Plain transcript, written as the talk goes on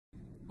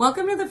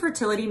Welcome to the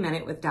Fertility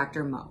Minute with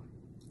Dr. Mo.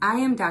 I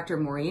am Dr.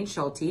 Maureen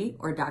Schulte,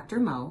 or Dr.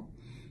 Mo,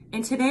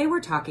 and today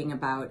we're talking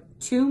about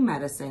two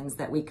medicines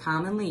that we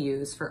commonly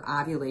use for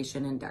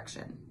ovulation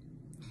induction.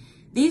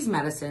 These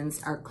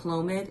medicines are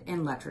Clomid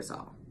and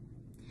Letrozole.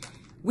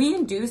 We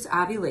induce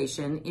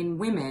ovulation in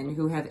women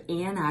who have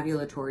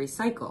anovulatory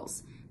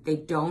cycles. They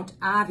don't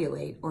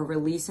ovulate or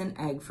release an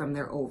egg from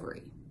their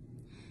ovary.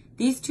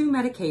 These two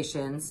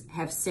medications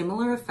have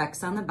similar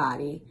effects on the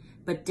body,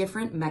 but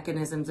different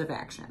mechanisms of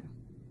action.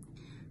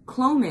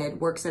 Clomid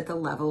works at the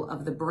level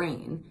of the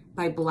brain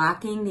by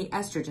blocking the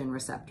estrogen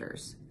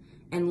receptors,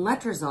 and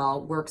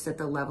Letrozole works at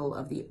the level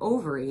of the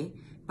ovary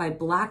by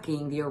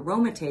blocking the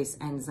aromatase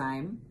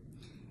enzyme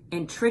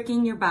and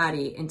tricking your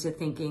body into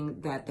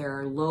thinking that there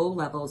are low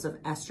levels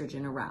of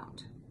estrogen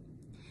around.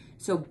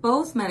 So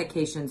both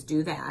medications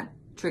do that,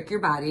 trick your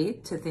body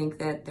to think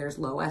that there's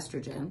low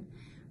estrogen,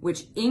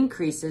 which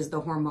increases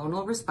the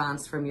hormonal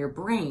response from your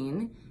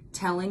brain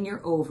telling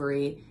your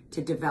ovary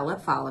to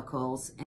develop follicles